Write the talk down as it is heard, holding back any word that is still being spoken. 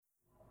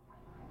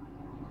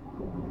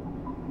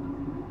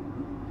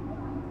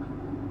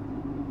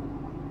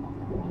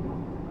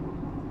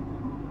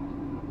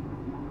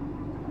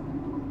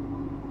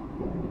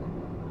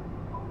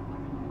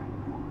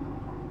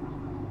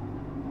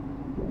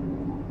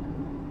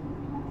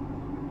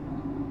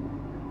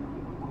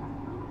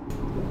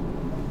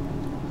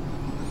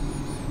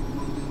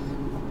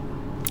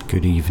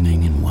Good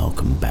evening and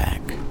welcome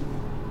back.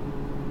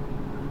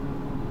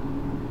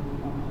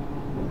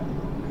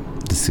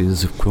 This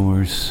is, of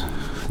course,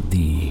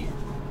 the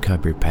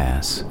Khyber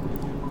Pass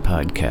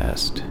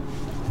podcast,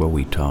 where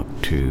we talk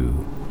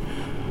to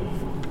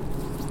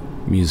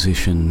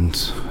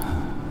musicians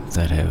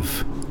that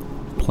have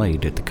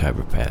played at the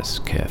Khyber Pass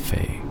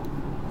Cafe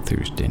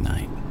Thursday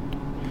night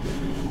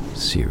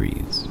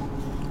series.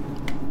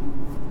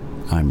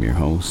 I'm your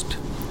host,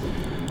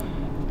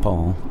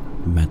 Paul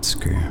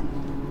Metzger.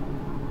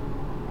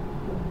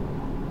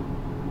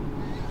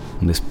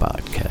 This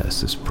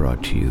podcast is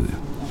brought to you,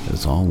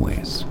 as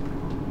always,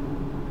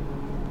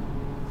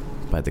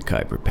 by the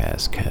Khyber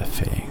Pass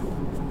Cafe.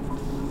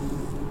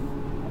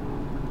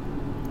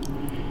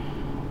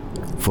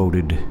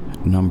 Voted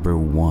number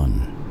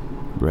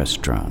 1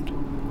 restaurant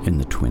in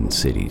the Twin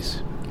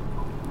Cities.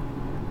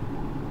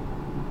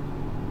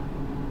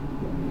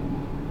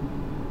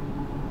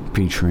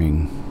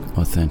 Featuring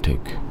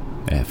authentic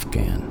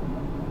Afghan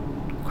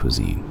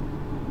cuisine.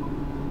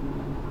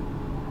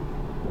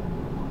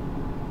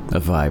 A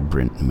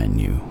vibrant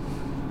menu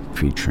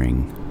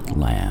featuring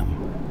lamb,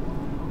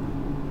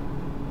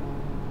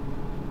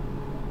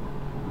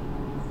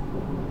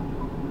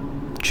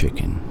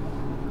 chicken,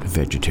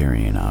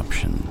 vegetarian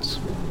options,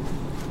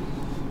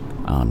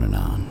 on and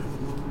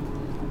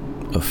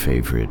on. A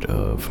favorite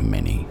of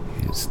many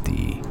is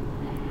the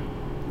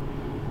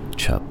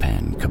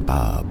chapan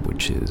kebab,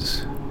 which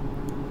is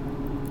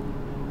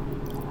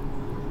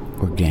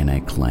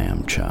organic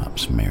lamb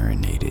chops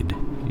marinated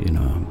in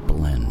a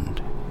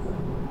blend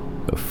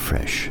of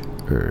fresh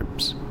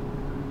herbs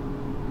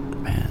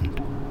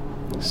and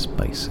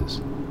spices,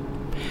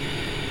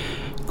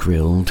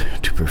 grilled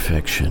to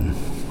perfection,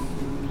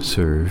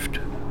 served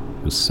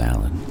with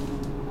salad,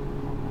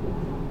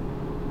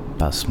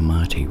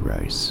 basmati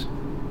rice,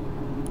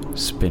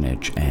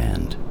 spinach,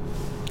 and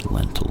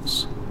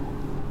lentils.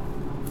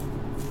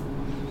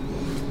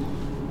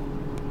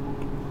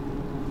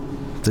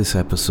 This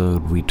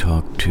episode we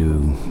talked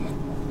to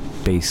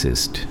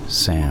bassist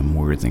Sam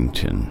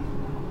Worthington,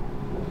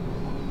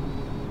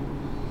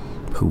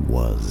 who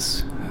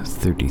was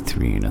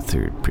 33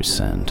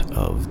 1/3%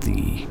 of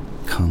the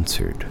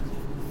concert.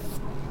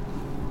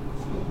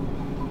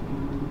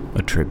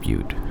 A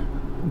tribute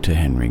to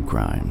Henry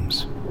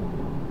Grimes.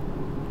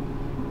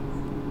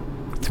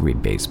 3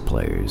 bass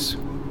players: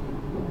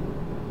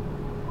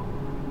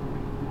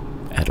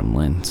 Adam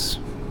Lintz,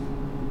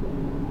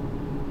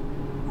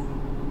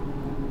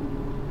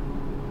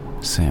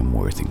 Sam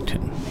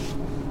Worthington,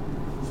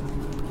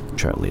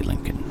 Charlie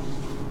Lincoln.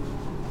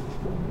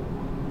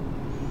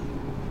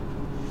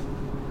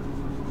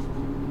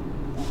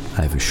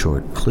 I have a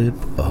short clip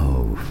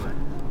of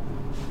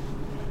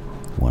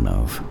one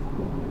of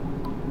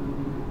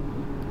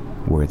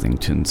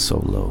Worthington's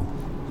solo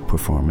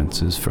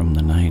performances from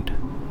the night,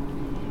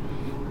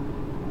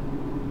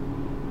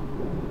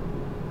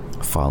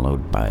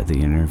 followed by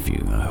the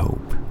interview. I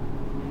hope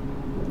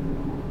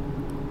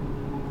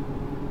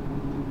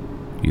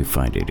you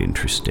find it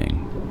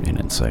interesting and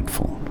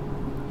insightful.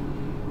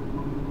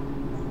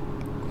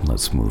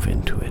 Let's move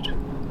into it.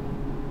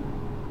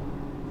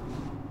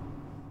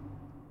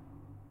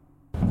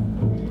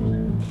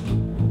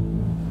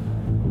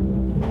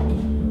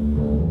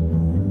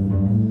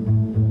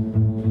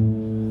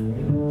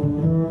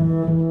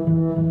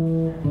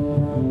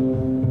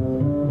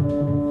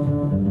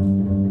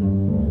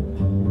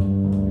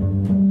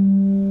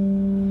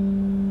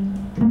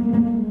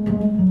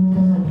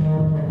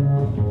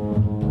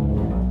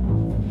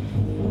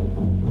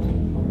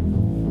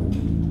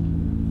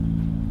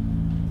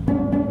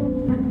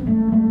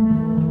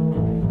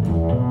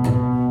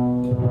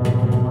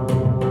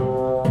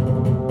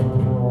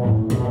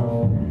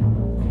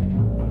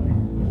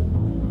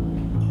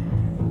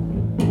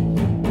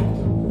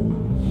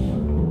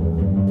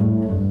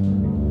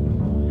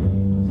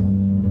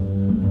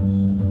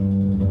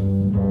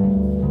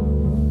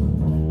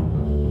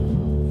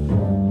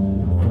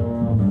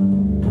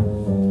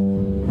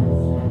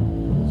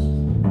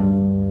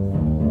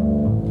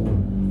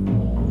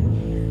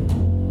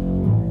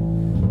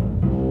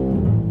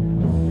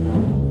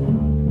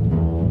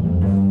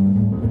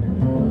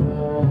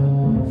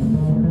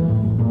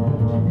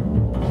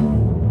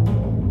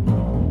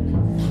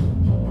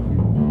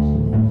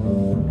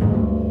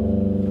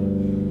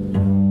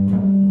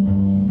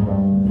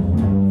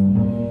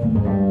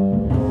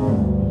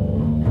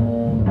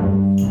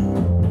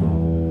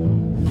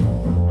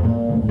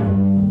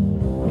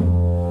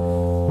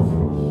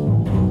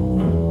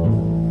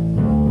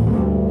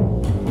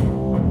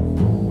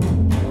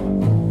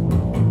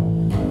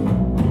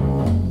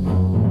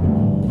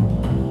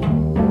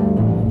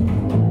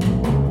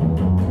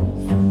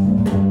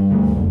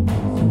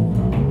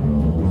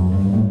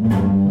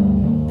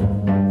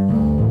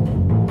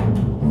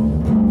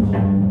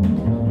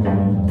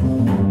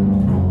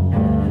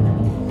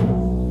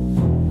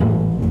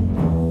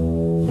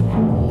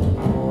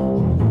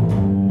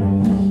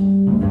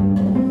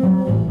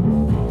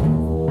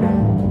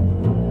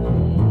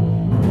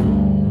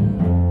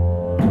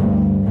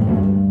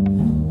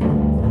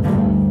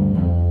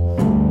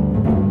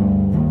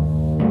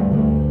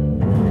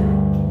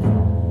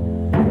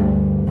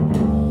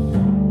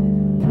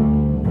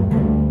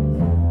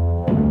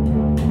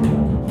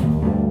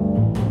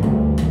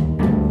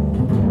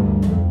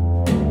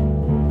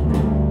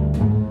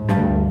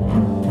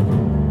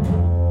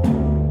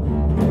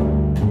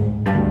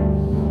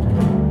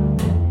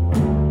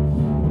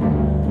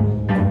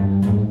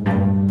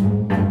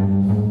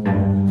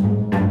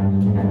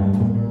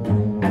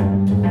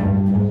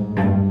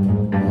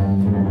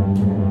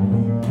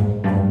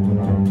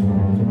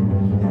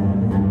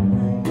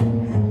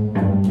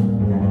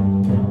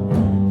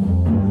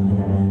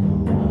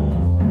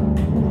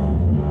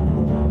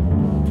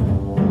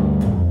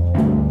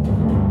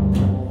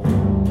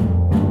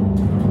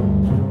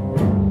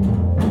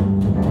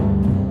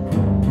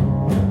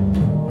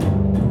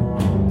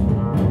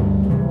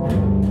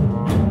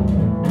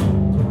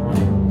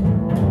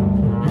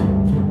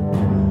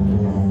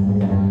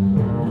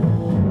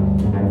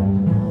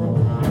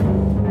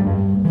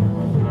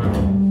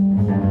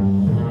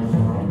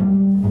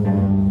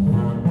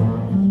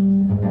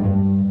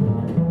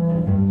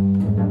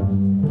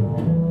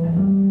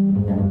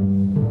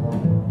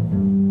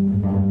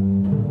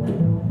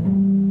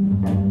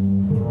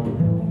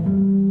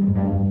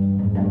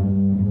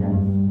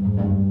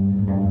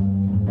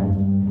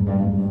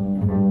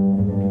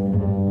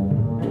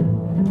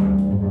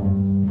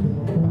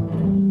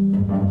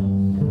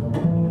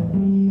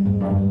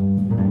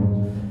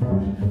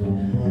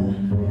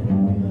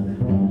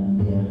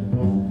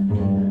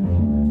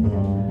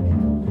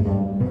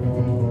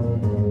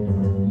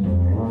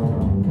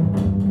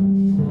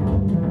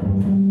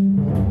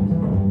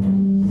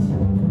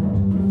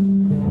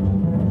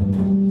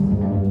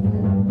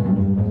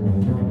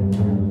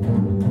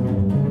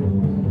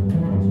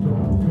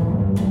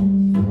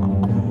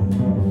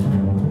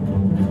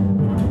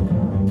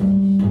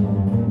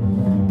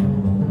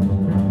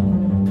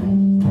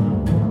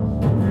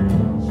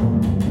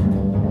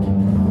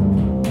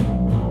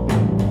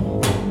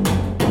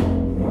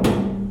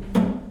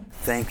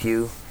 thank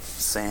you,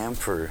 Sam,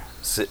 for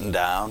sitting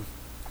down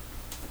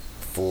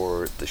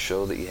for the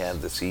show that you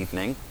have this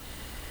evening,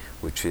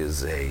 which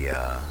is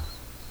a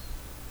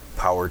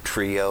power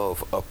trio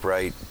of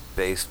upright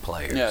bass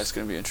players. Yeah, it's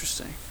going to be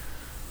interesting.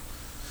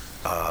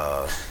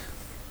 I'll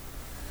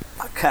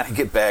kind of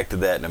get back to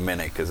that in a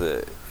minute because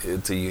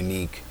it's a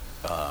unique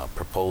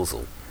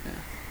proposal.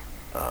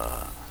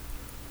 Yeah.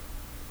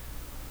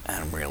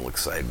 And I'm real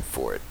excited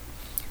for it.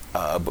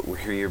 But we're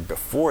here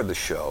before the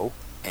show,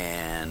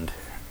 and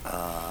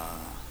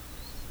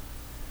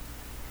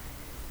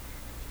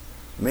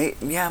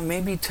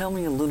maybe tell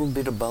me a little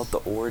bit about the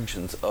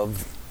origins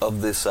of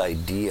this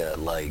idea,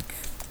 like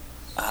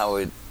how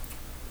it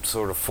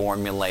sort of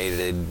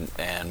formulated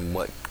and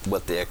what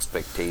the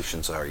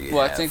expectations are you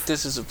Well, have. I think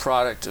this is a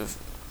product of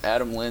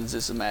Adam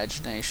Linz's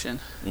imagination,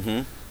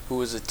 Mm-hmm. who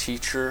was a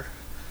teacher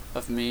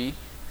of me,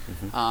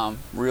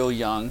 Mm-hmm. real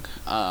young,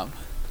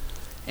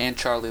 and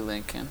Charlie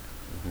Lincoln.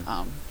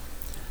 Mm-hmm.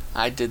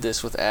 I did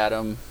this with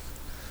Adam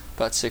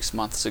about 6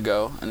 months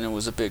ago, and it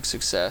was a big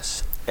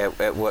success.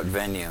 At what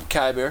venue?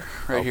 Kyber,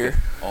 right Okay. here.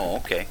 Oh,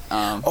 okay.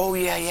 Oh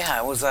yeah,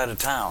 I was out of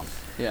town.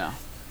 yeah,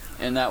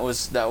 and that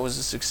was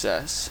a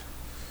success.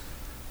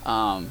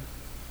 How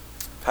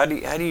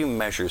do you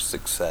measure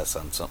success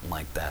on something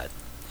like that?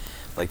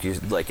 Like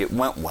it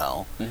went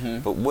well,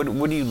 but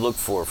what do you look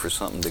for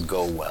something to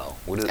go well?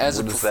 As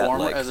a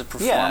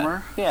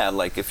performer? Yeah,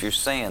 like if you're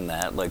saying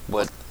that, like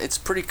what? It's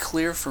pretty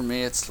clear for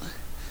me. It's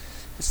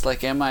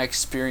like, am I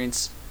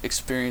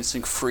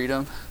experiencing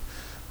freedom,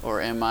 or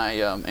am I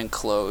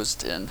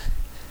enclosed and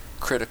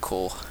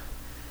critical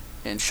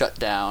and shut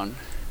down?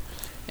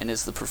 And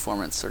is the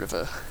performance sort of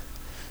a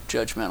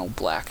judgmental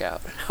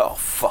blackout? Oh,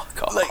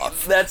 fuck off! Like,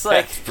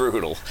 that's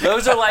brutal.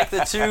 Those are like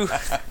the two.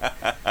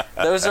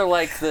 Those are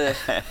like the.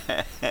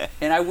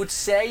 And I would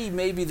say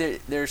maybe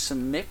there's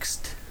some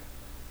mixed.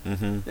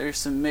 Mm-hmm. There's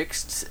some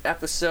mixed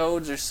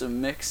episodes. There's some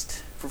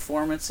mixed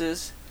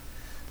performances,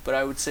 but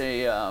I would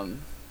say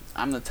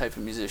I'm the type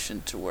of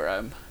musician to where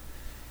I'm.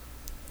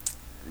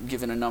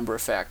 Given a number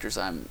of factors,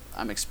 I'm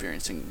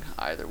experiencing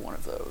either one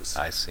of those.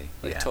 I see.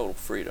 Like yeah. total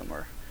freedom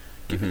or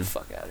get me the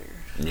fuck out of here.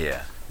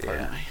 Yeah.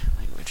 Pardon Yeah. my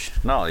language.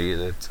 No,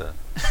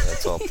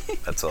 that's all.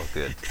 That's all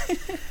good.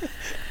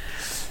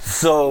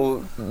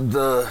 So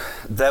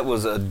that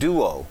was a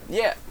duo,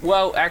 Yeah.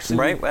 Well, actually,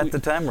 right? At the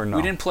time, or no?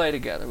 we didn't play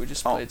together. We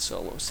just played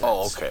solo sets.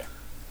 Oh, okay.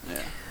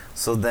 Yeah.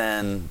 So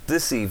then,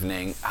 this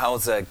evening,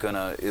 how's that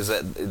gonna?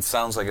 It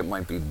sounds like it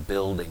might be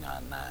building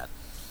on that.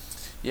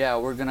 Yeah,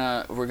 we're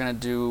gonna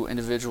do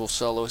individual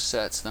solo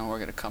sets, then we're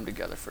gonna come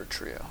together for a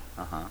trio.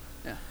 Uh-huh.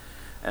 Yeah.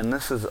 And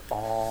this is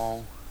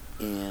all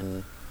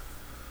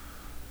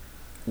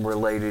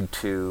related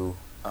to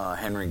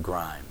Henry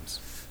Grimes.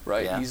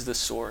 Right. Yeah. He's the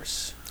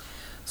source.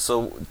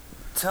 So,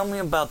 tell me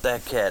about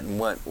that cat and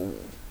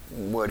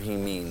what he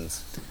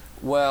means.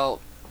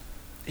 Well,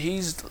 for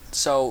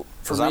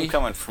Because me, I'm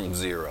coming from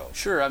zero.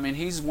 Sure. I mean,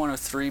 he's one of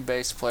 3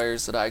 bass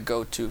players that I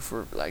go to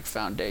for like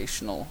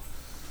foundational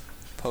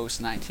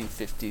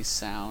post-1950s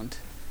sound,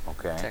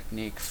 Okay.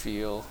 technique,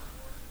 feel,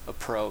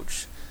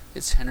 approach.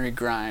 It's Henry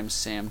Grimes,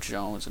 Sam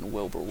Jones, and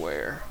Wilbur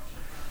Ware.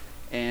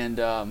 And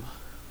a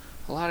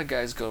lot of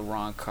guys go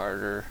Ron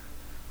Carter,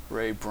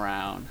 Ray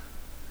Brown,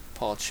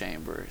 Paul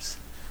Chambers.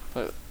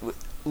 But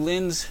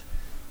Linz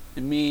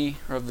and me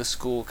are of the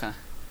school, kind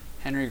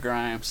of Henry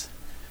Grimes,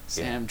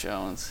 Sam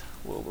Jones,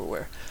 Wilbur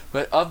Ware.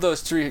 But of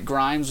those 3,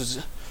 Grimes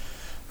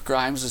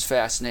was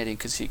fascinating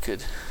because he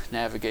could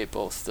navigate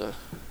both the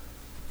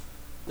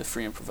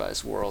free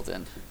improvised world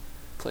and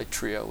play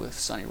trio with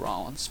Sonny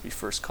Rollins, be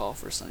first call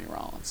for Sonny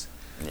Rollins.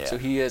 Yeah. So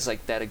he has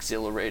like that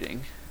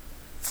exhilarating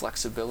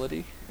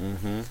flexibility.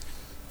 Mm-hmm.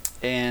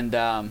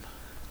 And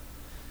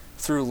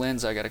through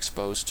Linz, I got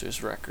exposed to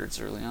his records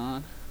early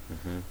on.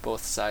 Mm-hmm.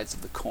 Both sides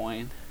of the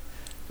coin,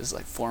 as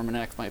like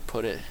Formanek might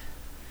put it.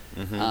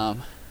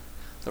 Mm-hmm.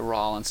 The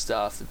Rollins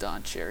stuff, the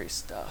Don Cherry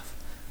stuff,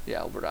 the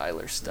Albert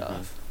Eiler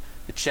stuff,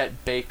 the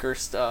Chet Baker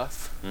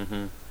stuff.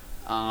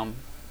 Mm-hmm.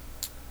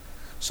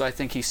 So I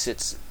think he's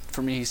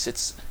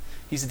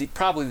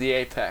probably the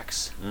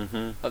apex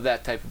of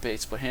that type of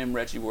bass. But him,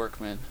 Reggie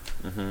Workman,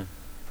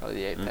 probably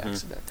the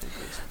apex of that type of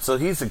bass. So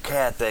he's a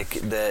cat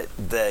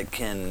that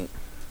can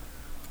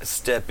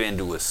step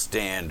into a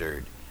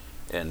standard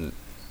and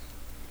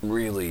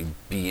really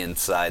be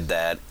inside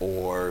that,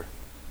 or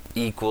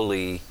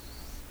equally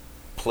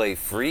play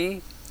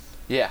free.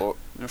 Yeah, Or,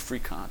 in a free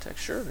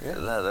context, sure.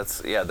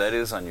 Yeah, that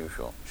is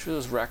unusual. sure.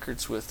 Those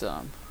records with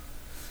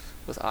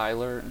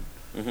Eiler and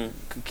Mm-hmm.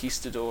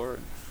 Conquistador.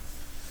 And,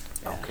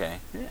 yeah. Okay.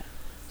 Yeah.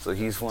 So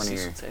he's one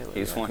Cecil of your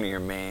Taylor, one of your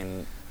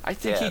main. I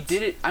think he cats.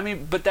 did it. I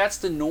mean, but that's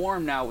the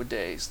norm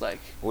nowadays. Like,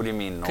 What do you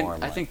mean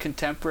normal? I think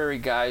contemporary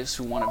guys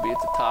who want to be at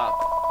the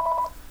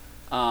top,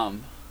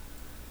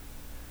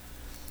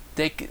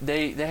 they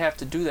have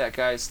to do that.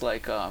 Guys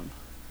like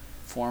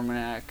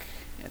Formanek,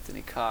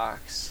 Anthony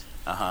Cox,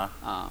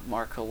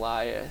 Mark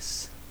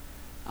Elias,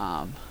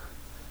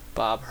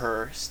 Bob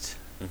Hurst,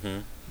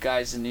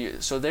 guys in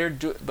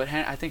the but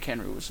I think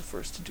Henry was the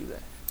first to do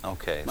that.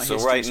 Okay, My so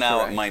history right is now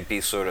correct. it might be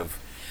sort of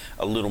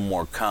a little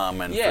more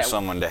common Yeah, for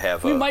someone to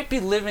have we might be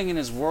living in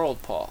his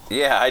world, Paul.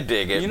 Yeah, I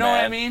dig it, You know man.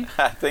 what I mean?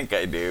 I think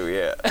I do,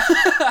 yeah.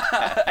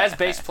 As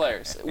bass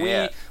players.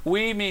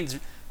 We means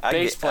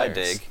bass players.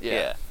 I dig,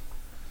 yeah.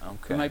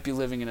 Okay. We might be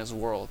living in his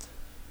world.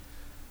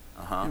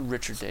 Uh-huh.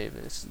 Richard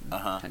Davis and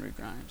Henry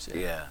Grimes,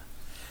 Yeah.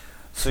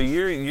 So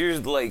you're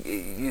like,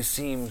 you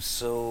seem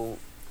so,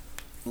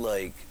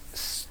 like,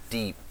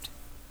 steeped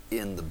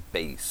in the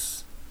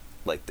bass,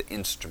 like the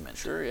instrument.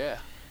 Sure, yeah.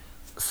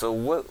 So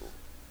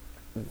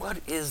what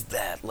is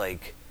that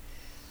like?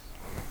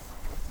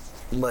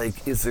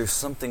 Like, is there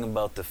something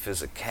about the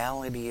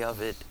physicality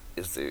of it?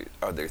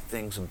 Are there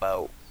things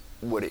about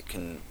what it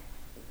can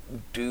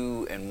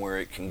do and where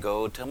it can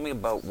go? Tell me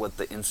about what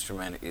the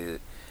instrument is,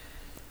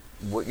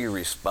 what you're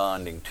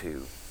responding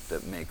to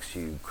that makes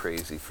you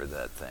crazy for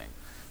that thing.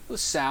 The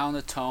sound,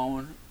 the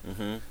tone,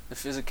 the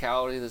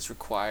physicality that's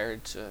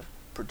required to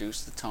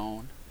produce the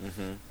tone.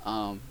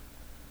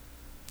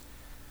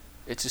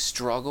 It's a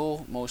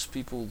struggle. Most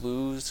people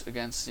lose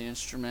against the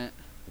instrument.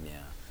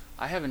 Yeah.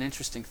 I have an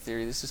interesting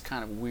theory. This is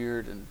kind of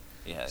weird and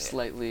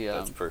slightly...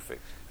 That's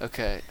perfect.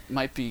 Okay.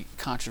 Might be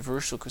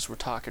controversial because we're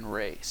talking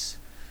race.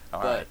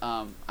 All but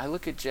right. I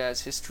look at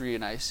jazz history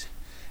and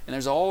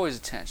there's always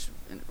a tension,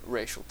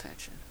 racial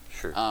tension.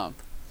 Sure.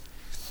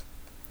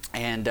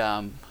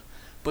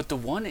 But the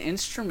one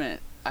instrument,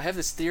 I have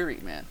this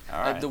theory, man. All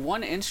right. The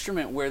one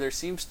instrument where there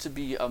seems to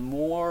be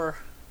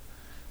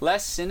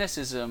less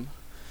cynicism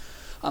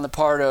on the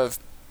part of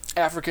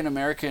African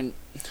American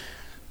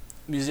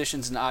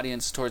musicians and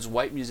audience towards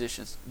white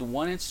musicians. The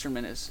one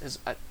instrument if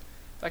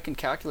I can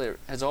calculate it,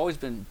 has always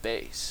been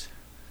bass.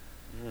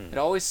 It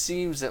always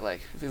seems that,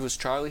 like, if it was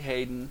Charlie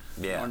Hayden,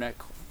 Ornette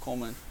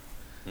Coleman,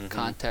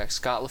 context,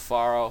 Scott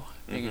LaFaro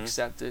being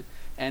accepted,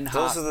 and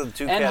those are the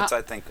two cats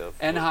I think of.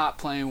 And Hop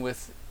playing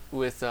with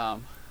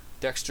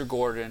Dexter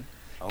Gordon,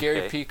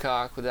 Gary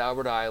Peacock with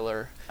Albert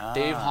Eiler,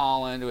 Dave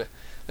Holland.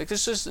 Like,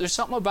 there's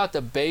something about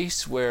the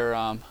bass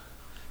where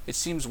it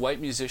seems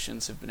white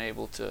musicians have been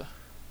able to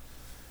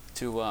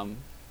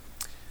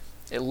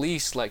at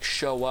least, like,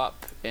 show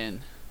up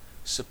and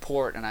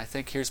support. And I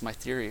think here's my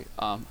theory.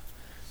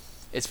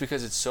 It's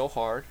because it's so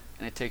hard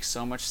and it takes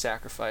so much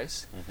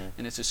sacrifice,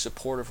 and it's a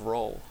supportive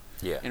role.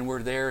 Yeah. And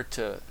we're there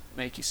to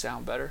make you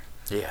sound better.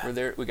 Yeah. We're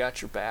there. We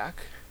got your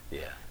back.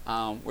 Yeah.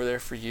 We're there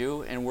for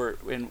you, and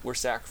we're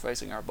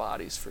sacrificing our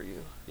bodies for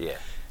you. Yeah.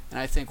 And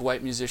I think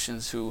white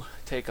musicians who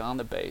take on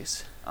the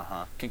bass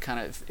can kind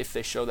of, if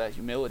they show that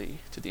humility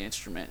to the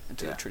instrument and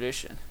to the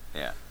tradition,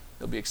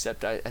 they'll be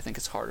accepted. I think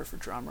it's harder for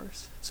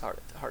drummers. It's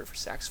harder for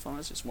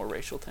saxophonists. There's more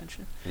racial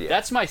tension. Yeah.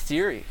 That's my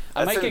theory.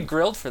 I might get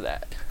grilled for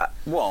that.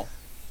 Well,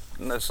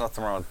 there's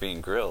nothing wrong with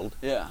being grilled.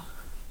 Yeah.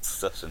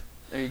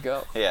 There you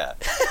go. Yeah.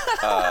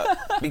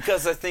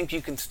 Because I think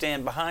you can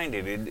stand behind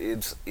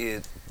it.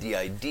 The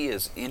idea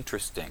is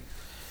interesting.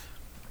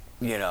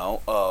 You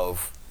know,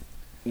 of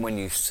when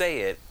you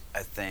say it,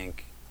 I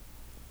think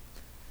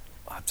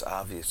it's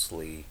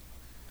obviously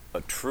a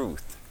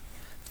truth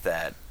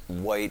that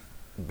white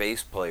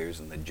bass players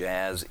in the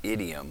jazz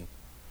idiom,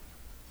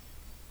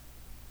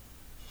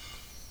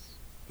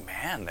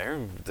 man,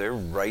 they're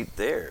right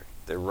there.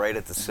 They're right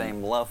at the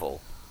same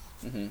level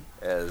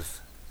as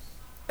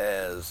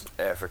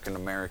African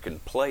American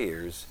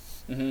players,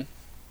 and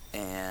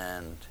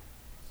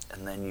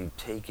then you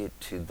take it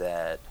to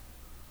that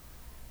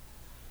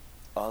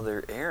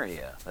other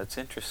area. That's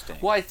interesting.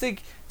 Well, I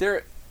think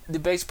the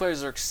bass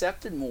players are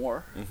accepted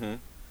more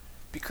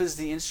because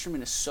the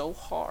instrument is so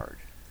hard.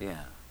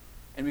 Yeah.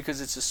 And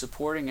because it's a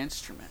supporting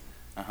instrument.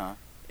 And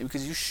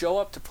because you show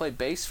up to play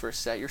bass for a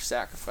set, you're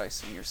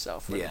sacrificing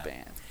yourself for the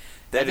band.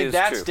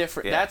 That's true.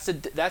 Different. Yeah.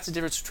 That's the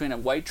difference between a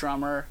white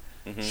drummer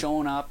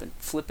showing up and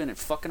flipping and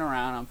fucking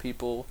around on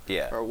people,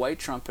 or a white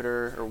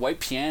trumpeter or white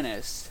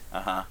pianist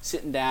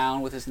sitting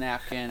down with his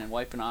napkin and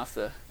wiping off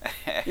the.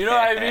 You know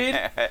what I mean?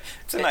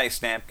 It's a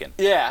nice napkin.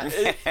 Yeah,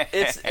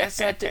 it's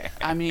that.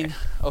 I mean,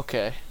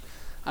 okay,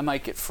 I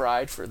might get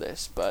fried for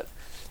this, but.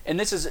 And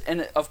this is,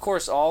 and of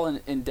course, all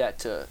in debt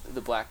to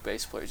the black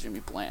bass players, Jimmy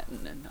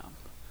Blanton and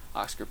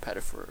Oscar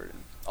Pettiford,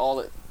 and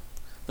all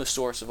the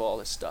source of all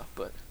this stuff.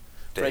 But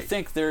I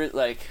think there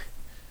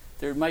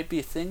might be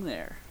a thing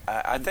there.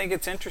 I think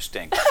it's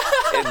interesting.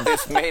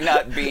 This may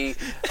not be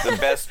the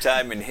best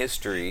time in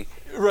history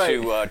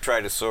to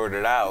try to sort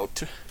it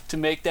out. To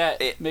make that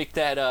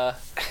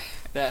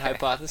that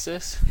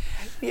hypothesis.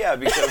 Yeah,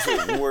 because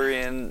we're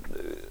in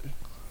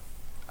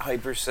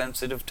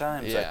hypersensitive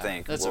times. I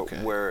think that's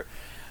okay.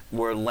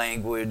 Where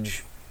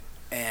language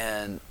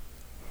and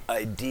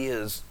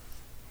ideas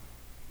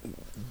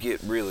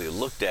get really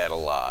looked at a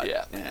lot.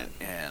 Yeah.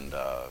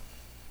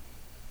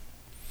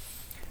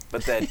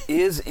 But that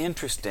is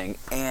interesting,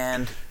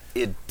 and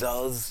it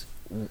does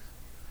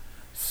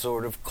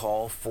sort of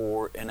call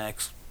for an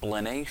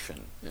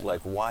explanation. Yeah.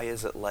 Like, why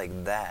is it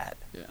like that?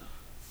 Yeah.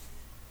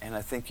 And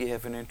I think you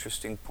have an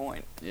interesting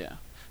point. Yeah.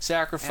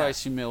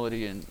 Sacrifice,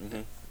 humility,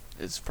 and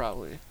it's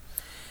probably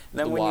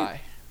the why.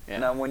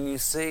 Now, when you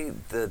say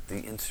that the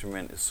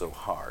instrument is so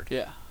hard,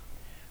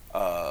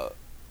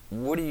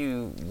 what are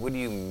you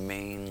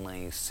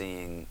mainly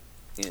seeing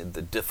in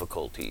the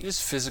difficulty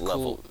Just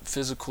level?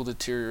 physical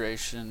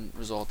deterioration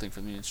resulting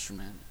from the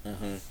instrument.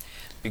 Mm-hmm.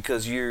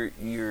 Because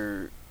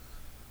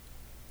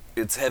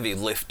it's heavy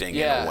lifting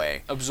in a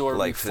way. Absorbing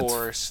like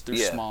force through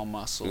yeah, small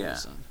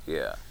muscles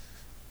yeah,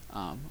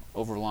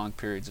 over long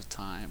periods of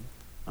time,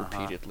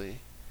 repeatedly.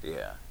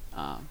 yeah,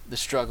 The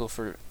struggle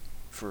for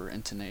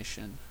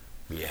intonation.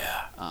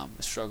 yeah,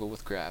 The struggle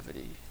with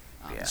gravity.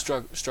 Yeah. The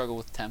struggle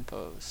with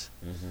tempos.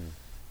 mm-hmm.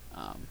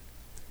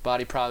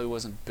 Body probably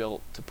wasn't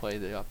built to play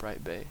the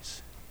upright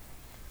bass.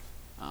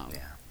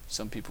 Yeah.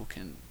 Some people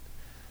can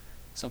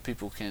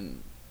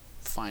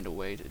find a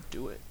way to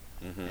do it,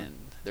 Mm-hmm. and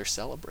they're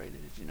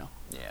celebrated.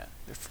 Yeah.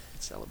 They're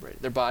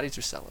celebrated. Their bodies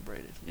are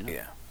celebrated.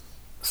 Yeah.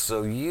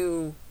 So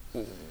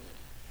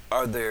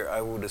are there, I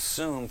would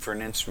assume, for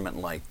an instrument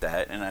like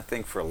that, and I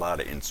think for a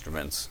lot of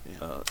instruments,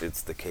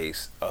 it's the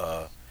case,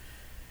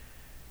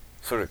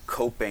 sort of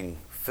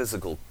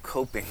physical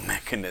coping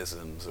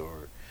mechanisms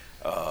or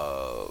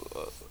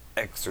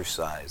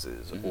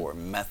exercises or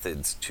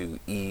methods to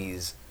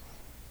ease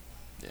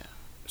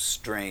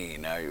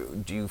strain.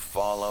 Do you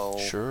follow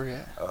Sure,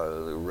 yeah.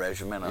 the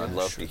regimen? Yeah, I'd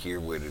love sure. to hear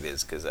what it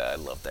is, because I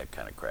love that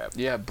kind of crap.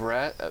 Yeah,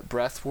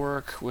 breath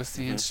work with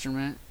the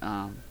instrument.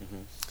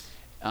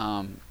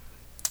 I'm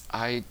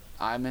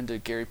into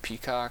Gary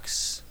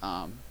Peacock's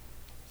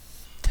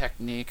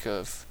technique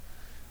of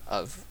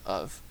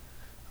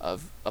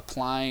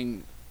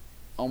applying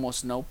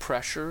almost no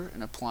pressure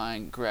and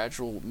applying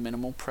gradual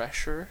minimal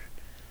pressure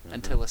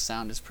until a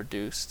sound is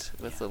produced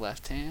with the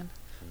left hand.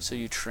 So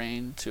you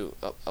train to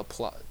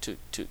apply to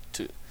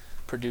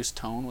produce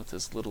tone with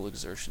as little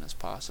exertion as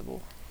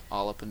possible,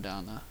 all up and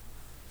down the.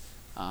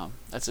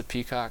 That's a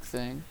Peacock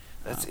thing.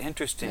 That's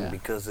interesting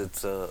because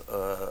it's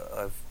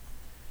I've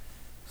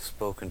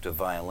spoken to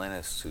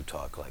violinists who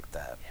talk like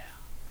that,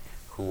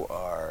 who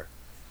are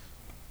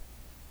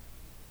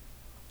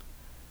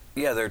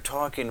they're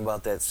talking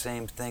about that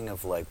same thing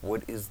of like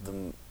what is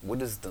the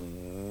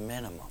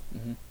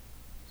minimum,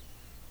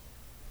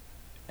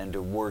 and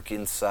to work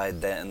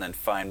inside that and then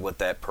find what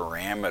that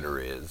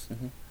parameter is.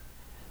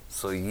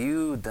 So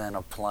you then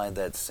apply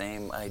that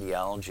same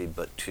ideology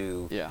but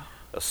to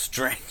a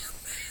string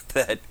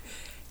that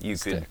you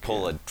could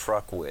pull a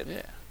truck with.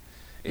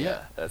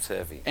 Yeah, that's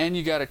heavy. And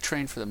you got to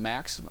train for the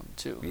maximum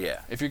too.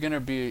 Yeah. If you're going to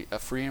be a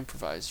free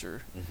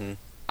improviser,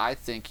 I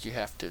think you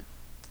have to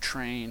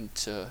train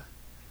to.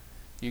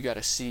 You got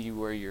to see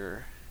where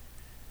your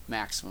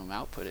maximum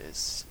output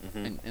is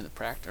in the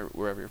practice or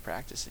wherever you're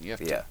practicing. You have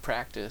to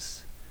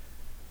practice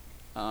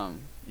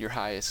your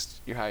highest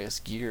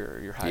gear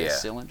or your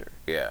highest cylinder.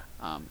 Yeah.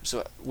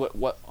 So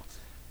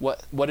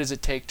what does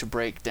it take to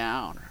break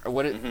down, or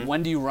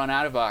when do you run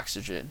out of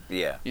oxygen?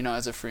 Yeah.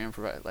 As a free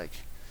improviser,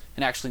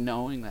 and actually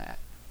knowing that.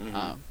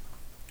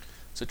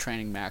 So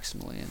training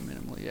maximally and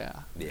minimally,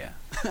 Yeah.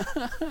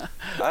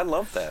 I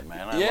love that,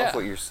 man. I love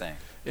what you're saying.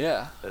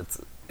 Yeah.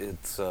 It's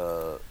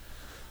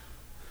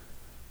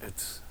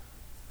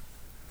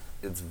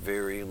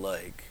very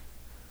like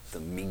the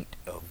meat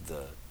of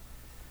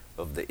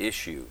the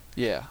issue.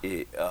 Yeah.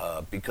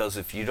 Because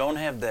if you don't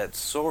have that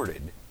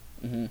sorted,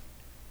 then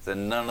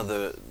none of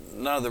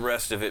the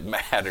rest of it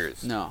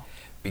matters. No.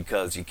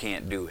 Because you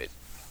can't do it,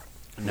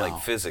 like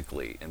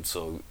physically, and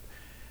so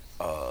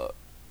I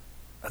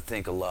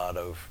think a lot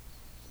of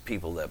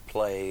people that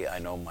play, I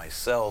know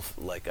myself,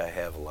 like I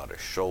have a lot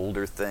of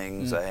shoulder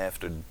things I have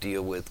to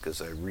deal with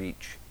because I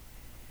reach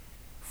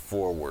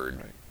forward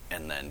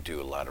and then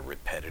do a lot of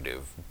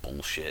repetitive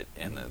bullshit,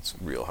 and it's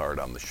real hard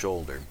on the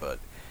shoulder. But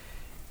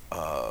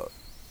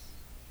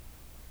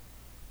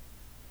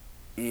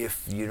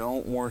if you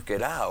don't work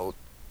it out,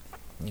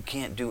 you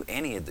can't do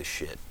any of the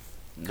shit,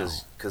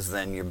 because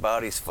then your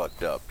body's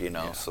fucked up,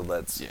 so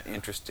that's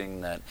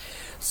interesting.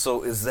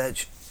 So is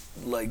that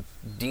like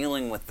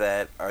dealing with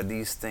that, are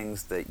these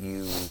things that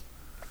you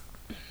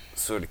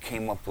sort of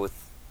came up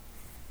with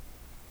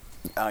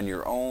on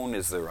your own?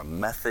 Is there a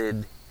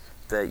method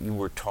that you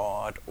were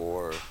taught,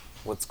 or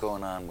what's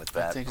going on with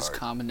that? I think part? It's a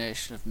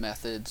combination of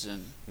methods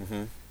and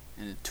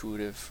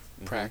intuitive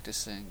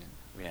practicing,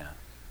 and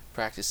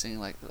practicing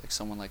like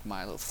someone like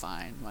Milo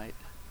Fine might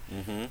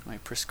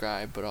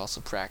prescribe, but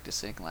also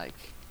practicing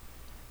like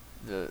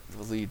the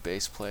lead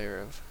bass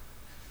player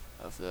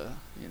of the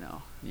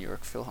New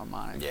York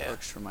Philharmonic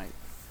Orchestra might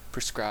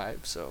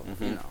prescribe. So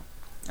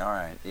All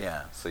right,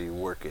 so you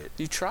work it.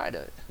 You try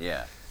to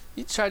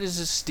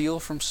just steal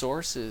from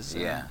sources.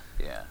 Yeah.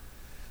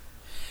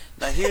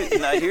 Now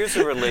here's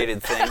a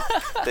related thing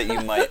that you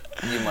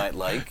might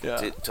like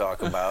to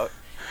talk about,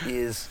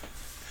 is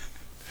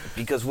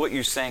because what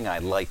you're saying, I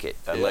like it.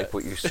 I like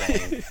what you're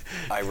saying.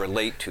 I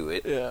relate to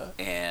it. Yeah.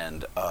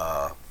 And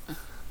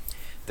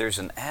there's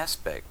an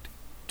aspect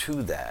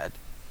to that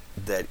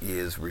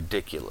is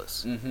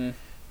ridiculous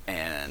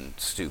and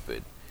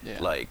stupid. Yeah.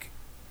 Like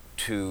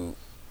to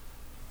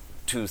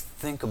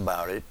think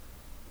about it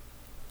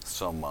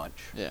so much.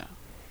 Yeah.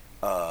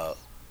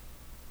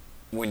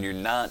 When you're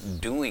not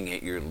doing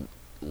it, you're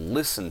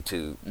listen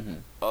to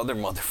other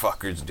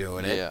motherfuckers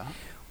doing it. Yeah.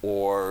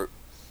 or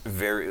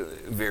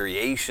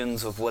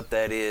variations of what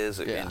that is,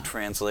 Yeah. and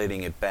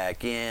translating it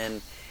back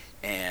in,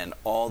 and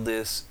all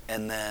this,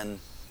 and then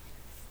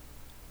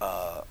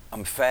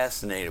I'm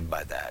fascinated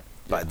by that,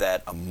 by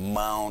that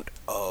amount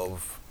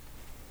of,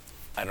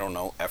 I don't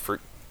know,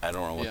 effort. I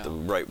don't know what the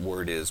right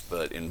word is,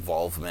 but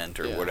involvement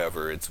or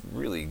whatever. It's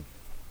really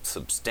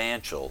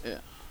substantial. Yeah.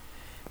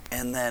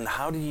 And then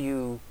how do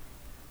you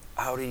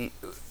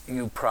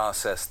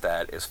process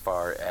that as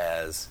far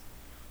as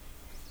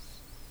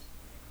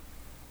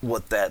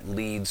what that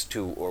leads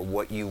to, or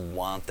what you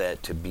want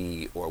that to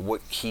be, or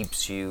what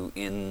keeps you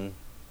in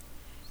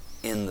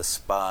the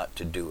spot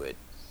to do it?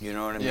 You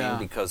know what I mean?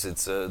 Because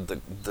it's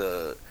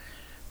the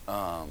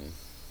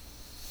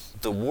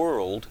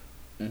world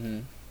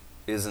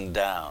isn't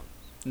down.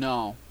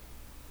 No.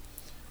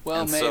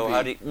 Well, and maybe. So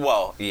how do you,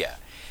 well, yeah.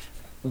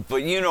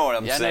 But you know what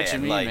I'm I know saying. what you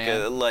mean, like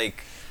man.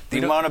 like the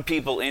amount of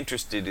people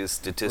interested is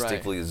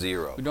statistically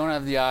zero. We don't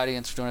have the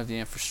audience. We don't have the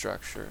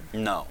infrastructure.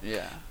 No.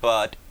 Yeah.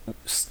 But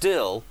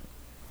still,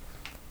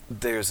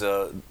 there's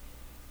the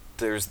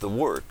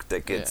work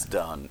that gets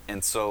done,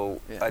 and so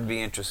I'd be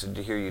interested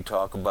to hear you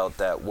talk about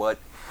that. What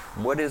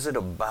is it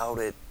about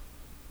it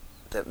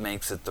that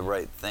makes it the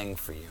right thing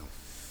for you?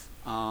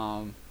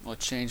 Well, it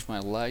changed my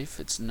life.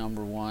 It's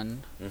number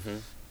one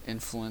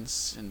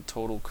influence in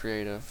total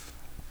creative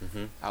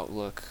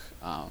outlook.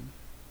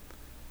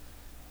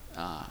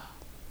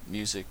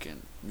 Music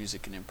and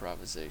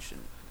improvisation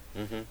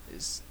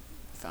is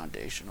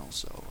foundational.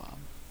 So,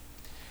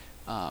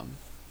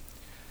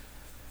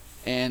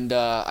 and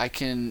I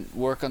can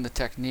work on the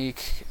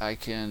technique. I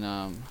can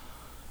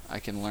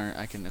learn.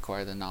 I can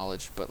acquire the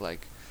knowledge. But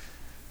like,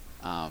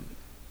 I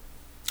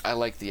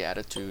like the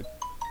attitude.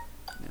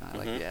 You know, I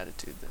like the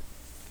attitude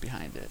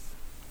behind it.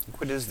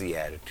 What is the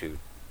attitude?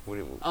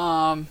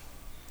 I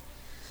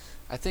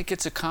think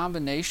it's a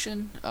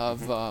combination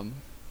of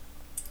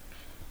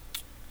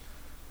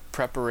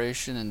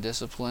preparation and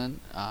discipline,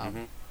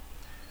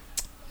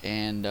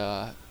 and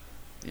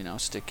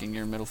sticking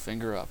your middle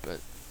finger up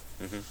it.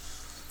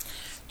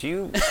 Do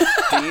you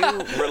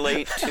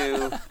relate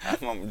to?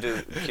 I'm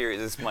just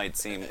curious. This might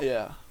seem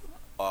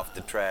off the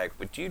track,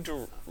 but do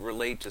you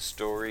relate to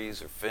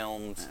stories or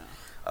films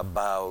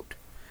about?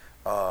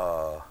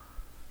 I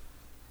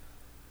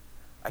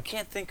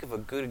can't think of a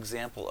good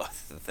example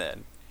other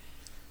than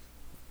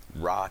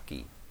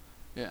Rocky.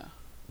 Yeah.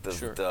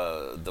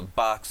 The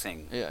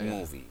boxing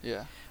movie.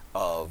 Yeah.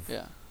 Do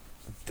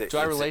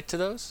I relate to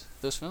those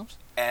films?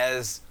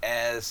 As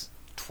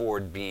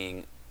toward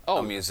being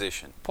a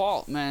musician.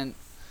 Paul, man,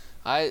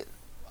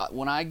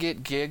 when I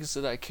get gigs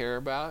that I care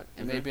about,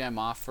 and maybe I'm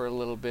off for a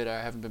little bit,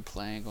 I haven't been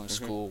playing, going to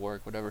school,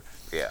 work, whatever.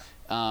 Yeah.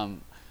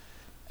 And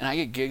I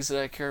get gigs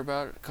that I care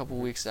about a couple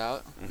weeks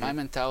out. My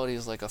mentality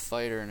is like a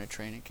fighter in a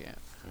training camp.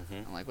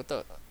 I'm like, what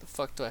the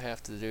fuck do I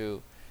have to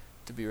do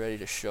to be ready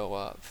to show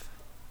up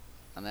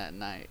on that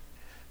night?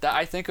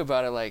 I think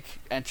about it like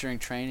entering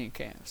training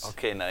camps.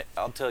 Okay, now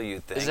I'll tell you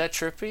a thing. Is that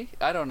trippy?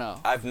 I don't know.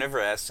 I've never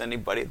asked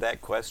anybody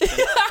that question,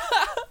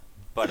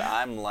 but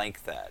I'm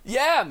like that.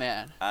 Yeah,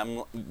 man.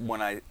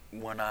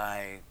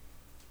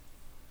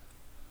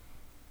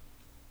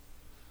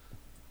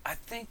 I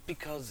think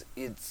because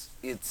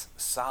it's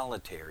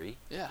solitary.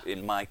 Yeah.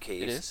 In my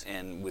case, it is.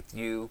 And with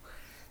you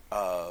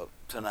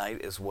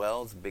tonight as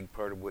well, it's a big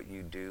part of what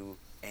you do,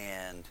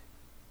 and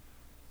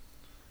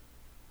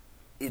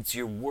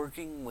you're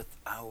working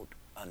without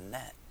a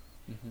net.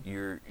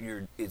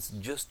 It's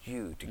just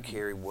you to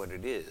carry what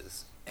it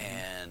is,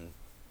 and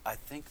I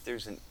think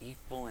there's an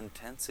equal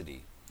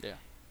intensity. Yeah.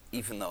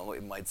 Even though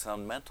it might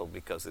sound mental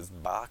because it's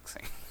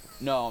boxing.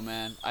 No,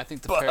 man. I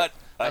think the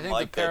I think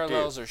like the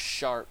parallels are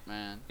sharp,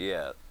 man.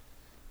 Yeah.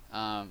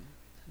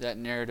 That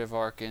narrative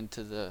arc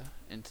into the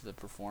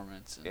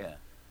performance. And,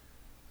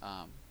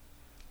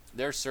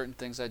 there are certain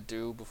things I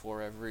do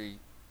before every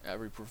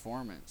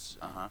performance,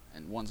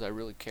 and ones I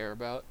really care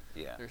about.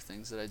 Yeah. There are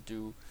things that I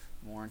do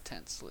more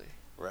intensely.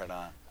 Right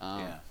on.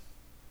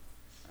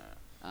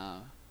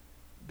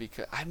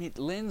 Because I mean,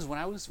 Lynn's when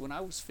I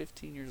was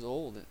 15 years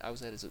old, I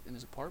was in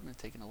his apartment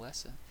taking a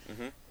lesson,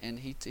 and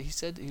he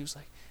said, he was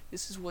like,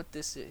 "This is what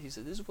this is." He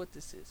said, "This is what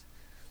this is."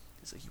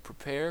 It's like you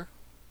prepare,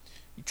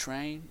 you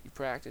train, you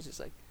practice. It's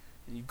like,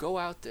 and you go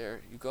out there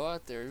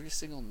every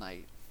single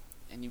night,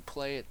 and you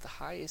play at the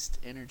highest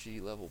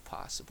energy level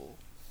possible,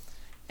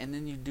 and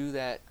then you do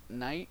that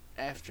night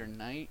after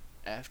night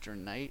after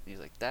night. And he's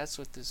like, "That's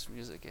what this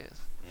music is."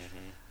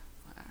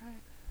 All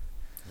right.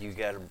 You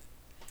gotta.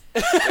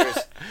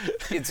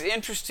 It's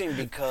interesting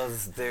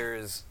because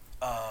there's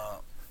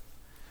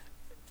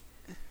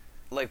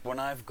like when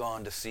I've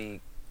gone to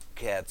see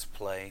cats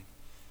play,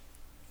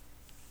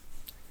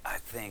 I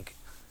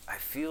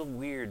feel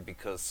weird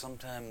because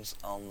sometimes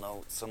I'll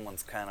note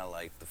someone's kind of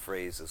like, the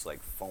phrase is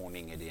like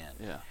phoning it in.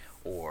 Yeah.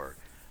 Or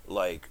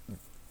like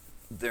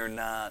they're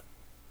not.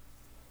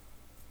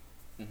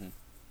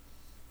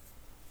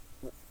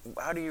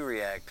 How do you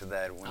react to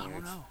that when I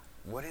don't know.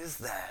 What is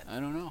that? I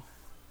don't know.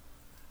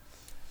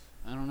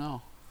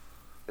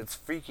 It's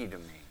freaky to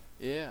me.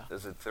 Yeah.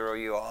 Does it throw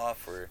you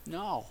off, or?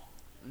 No,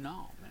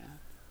 man.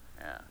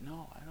 Yeah.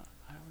 No, I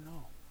don't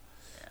know.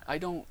 Yeah.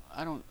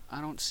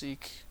 I don't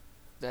seek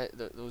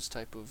those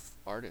type of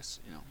artists,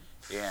 you know.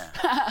 Yeah.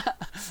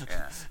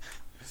 Yeah.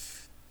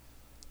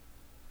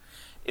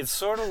 It's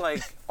sort of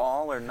like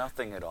all or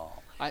nothing at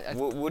all.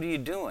 What are you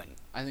doing?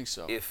 I think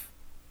so. If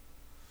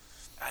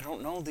I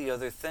don't know the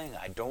other thing,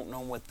 I don't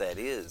know what that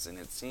is, and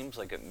it seems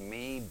like it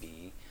may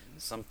be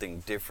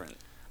something different.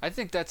 I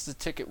think that's the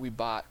ticket we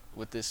bought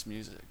with this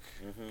music.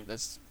 Mm-hmm.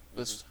 That's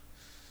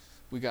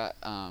we got.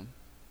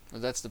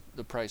 That's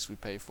the price we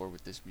pay for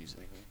with this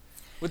music. Mm-hmm.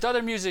 With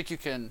other music, you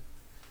can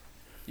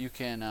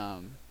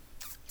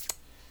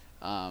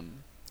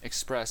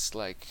express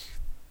like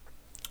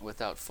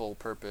without full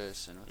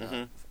purpose and without.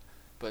 Mm-hmm.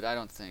 But I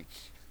don't think.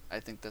 I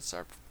think that's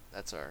our.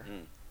 That's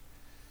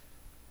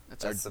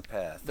the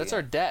path. That's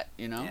our debt,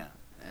 you know. Yeah.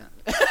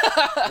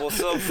 Well,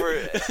 so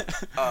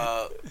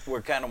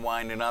we're kind of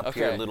winding up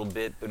here a little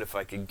bit, but if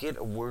I could get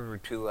a word or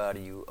two out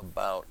of you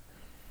about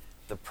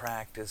the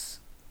practice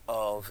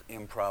of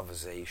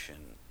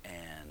improvisation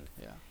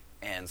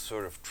and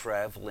sort of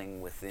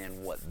traveling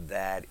within what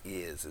that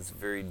is. It's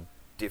very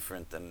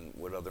different than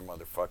what other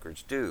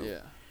motherfuckers do.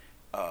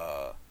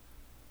 Yeah.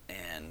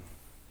 And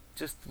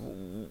just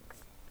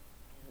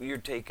your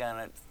take on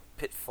it,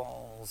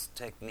 pitfalls,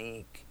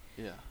 technique.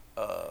 Yeah.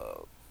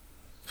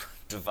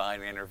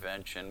 Divine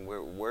intervention.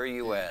 Where are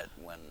you at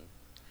when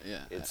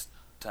it's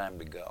time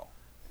to go?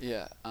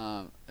 Yeah,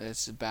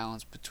 it's a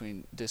balance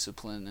between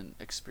discipline and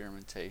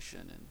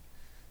experimentation, and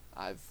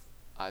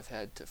I've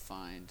had to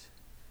find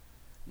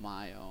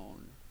my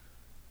own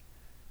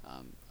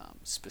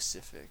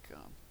specific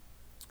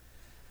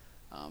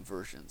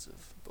versions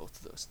of both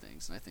of those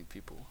things, and I think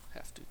people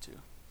have to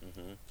too.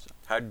 Mm-hmm. So.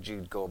 How did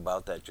you go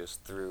about that?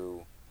 Just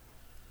through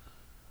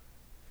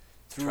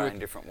trying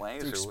different ways,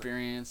 through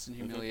experience and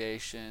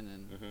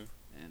humiliation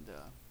and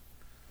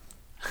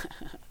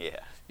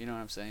yeah, you know what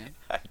I'm saying?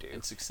 I do.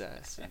 And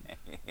success and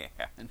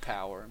yeah, and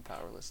power and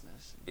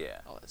powerlessness. And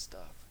all that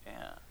stuff.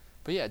 Yeah.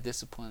 But yeah,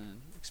 discipline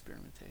and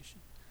experimentation,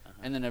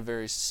 and then a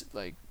very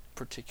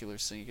particular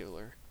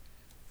singular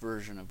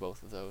version of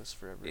both of those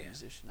for every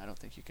musician. I don't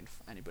think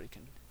anybody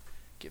can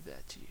give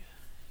that to you.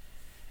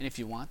 And if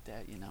you want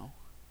that, you know.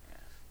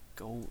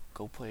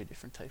 Go play a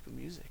different type of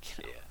music.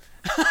 You know?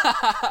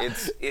 Yeah.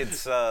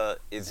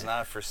 It's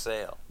not for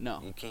sale.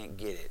 No. You can't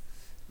get it.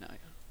 No.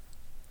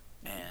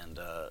 And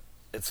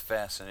it's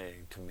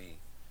fascinating to me,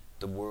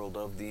 the world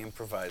of the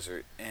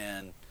improviser.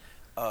 And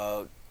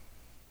I'll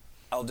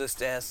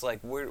just ask, like,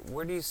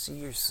 where do you see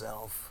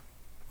yourself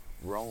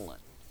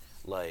rolling?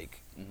 Like,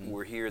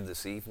 we're here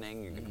this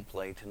evening. You're going to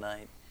play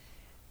tonight.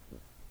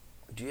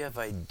 Do you have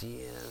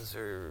ideas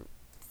or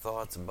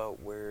thoughts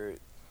about where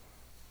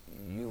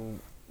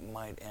you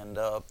might end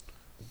up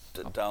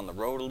down the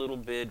road a little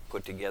bit,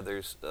 put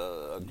together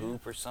a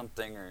group or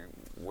something, or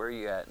where are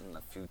you at in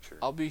the future?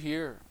 I'll be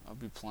here. I'll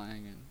be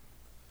playing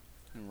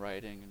and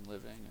writing and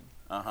living and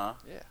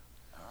yeah.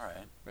 All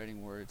right.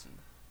 Writing words and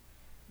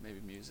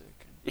maybe music.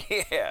 And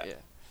yeah.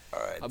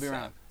 All right. I'll be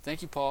around.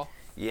 Thank you, Paul.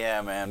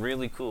 Yeah, man.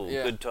 Really cool.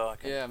 Yeah. Good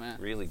talking. Yeah, man.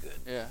 Really good.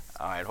 Yeah.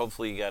 All right.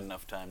 Hopefully you got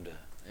enough time to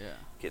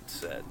get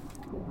set.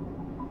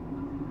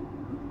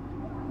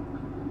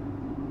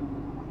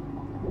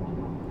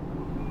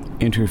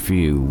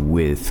 Interview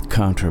with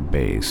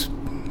contrabass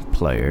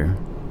player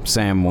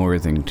Sam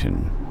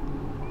Worthington.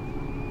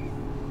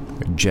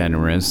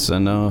 Generous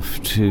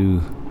enough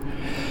to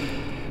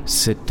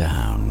sit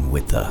down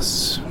with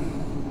us,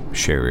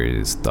 share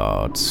his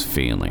thoughts,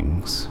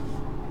 feelings,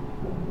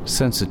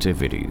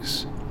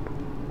 sensitivities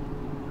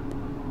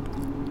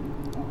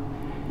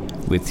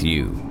with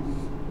you,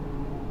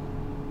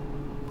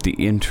 the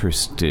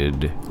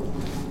interested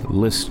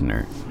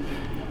listener.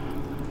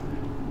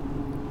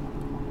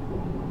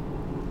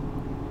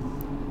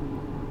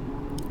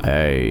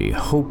 I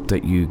hope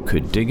that you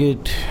could dig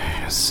it.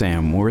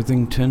 Sam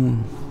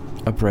Worthington,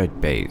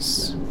 upright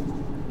bass,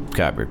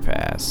 Copper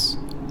Pass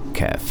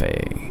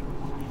Cafe,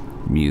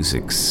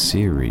 music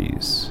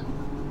series,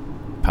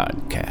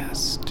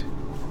 podcast.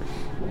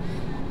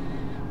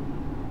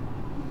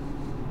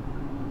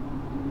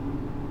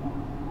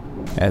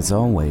 As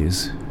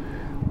always,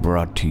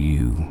 brought to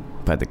you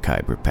by the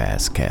Khyber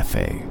Pass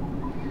Cafe,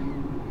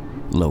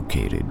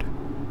 located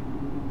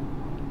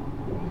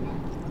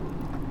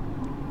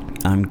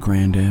on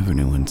Grand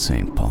Avenue in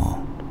St.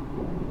 Paul.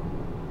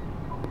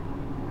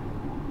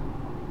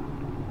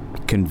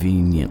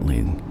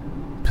 Conveniently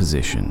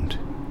positioned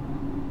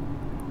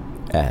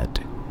at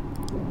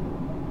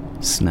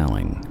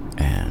Snelling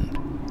and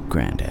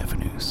Grand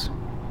Avenues.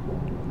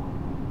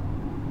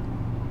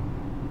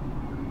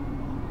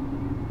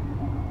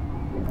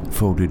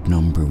 Voted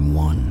number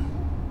 1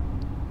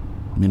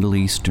 Middle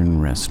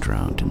Eastern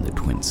restaurant in the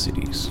Twin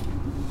Cities,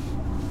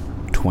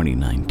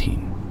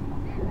 2019.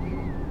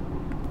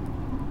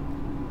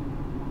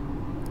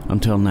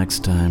 Until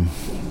next time,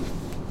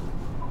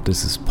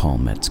 this is Paul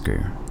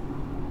Metzger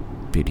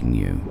bidding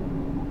you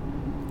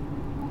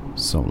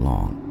so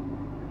long.